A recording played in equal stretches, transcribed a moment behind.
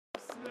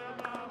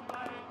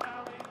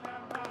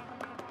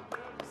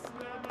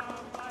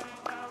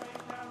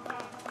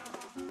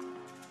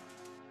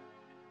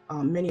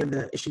many of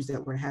the issues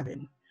that we're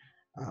having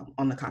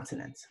on the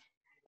continent.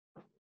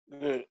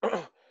 Good.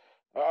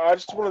 I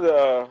just wanted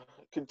to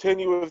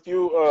continue with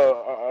you,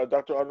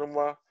 Dr.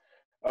 Anuma.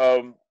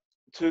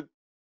 To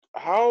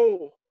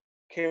how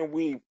can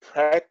we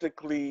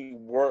practically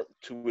work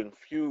to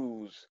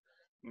infuse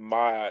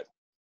Maat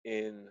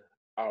in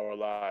our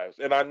lives?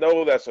 And I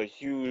know that's a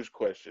huge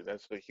question.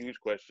 That's a huge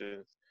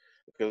question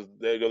because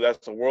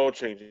that's a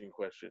world-changing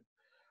question.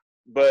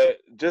 But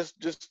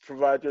just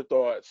provide your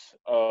thoughts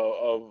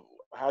of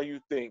how you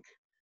think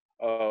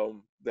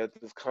that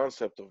this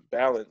concept of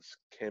balance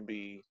can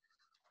be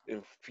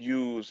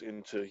infused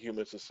into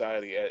human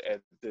society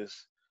at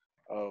this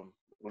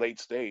late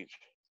stage.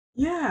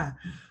 Yeah.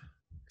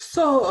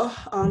 So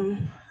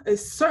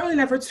it's certainly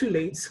never too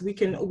late. We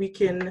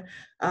can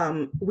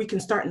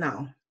start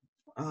now.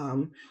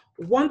 Um,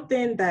 One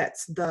thing that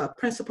the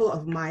principle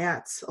of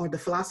Maat, or the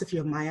philosophy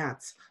of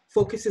Maat,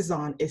 focuses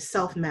on is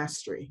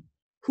self-mastery.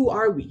 Who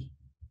are we?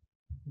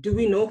 Do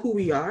we know who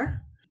we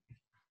are?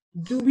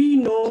 Do we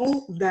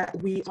know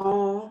that we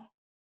all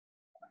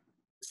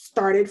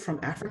started from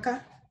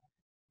Africa?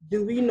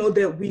 Do we know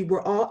that we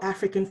were all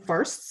African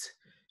first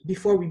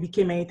before we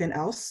became anything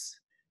else?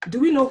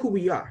 Do we know who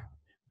we are?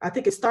 I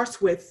think it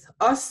starts with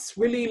us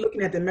really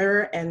looking at the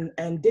mirror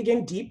and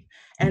digging deep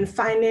and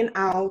finding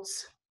out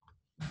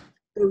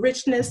the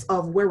richness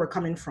of where we're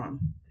coming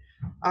from.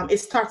 It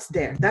starts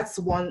there. That's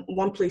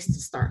one place to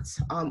start.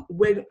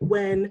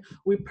 When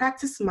we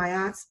practice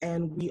Mayat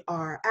and we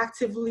are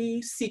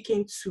actively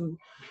seeking to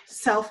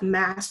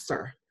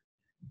self-master,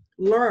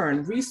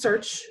 learn,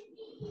 research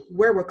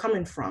where we're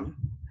coming from,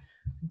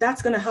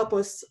 that's going to help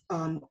us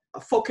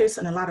focus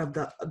on a lot of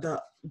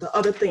the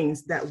other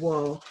things that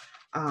will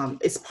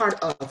is part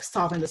of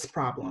solving this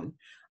problem.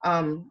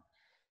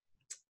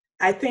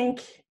 I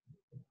think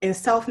in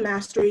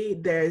self-mastery,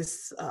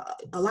 there's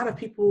a lot of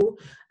people,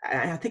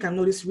 I think I've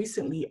noticed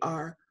recently,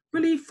 are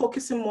really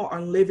focusing more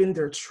on living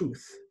their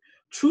truth.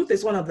 Truth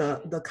is one of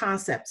the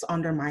concepts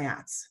under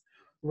Mayats,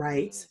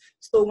 right?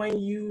 So when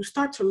you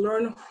start to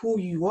learn who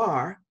you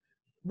are,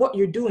 what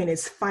you're doing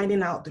is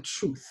finding out the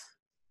truth.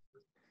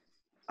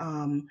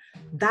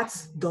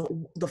 That's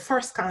the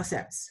first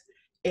concepts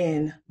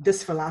in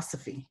this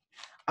philosophy.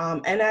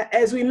 And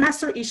as we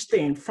master each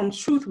thing, from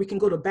truth, we can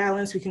go to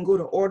balance, we can go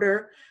to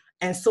order,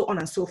 and so on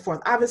and so forth.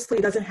 Obviously,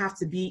 it doesn't have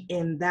to be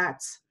in that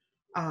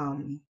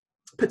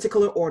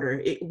particular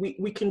order.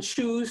 We can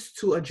choose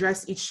to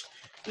address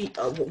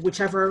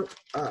whichever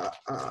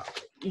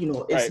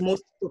is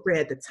most appropriate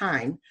at the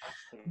time.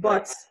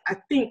 But I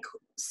think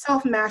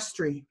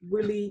self-mastery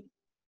really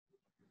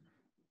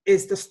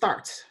is the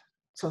start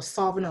to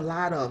solving a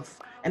lot of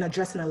and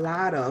addressing a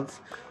lot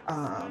of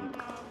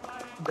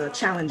the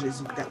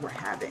challenges that we're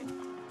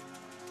having.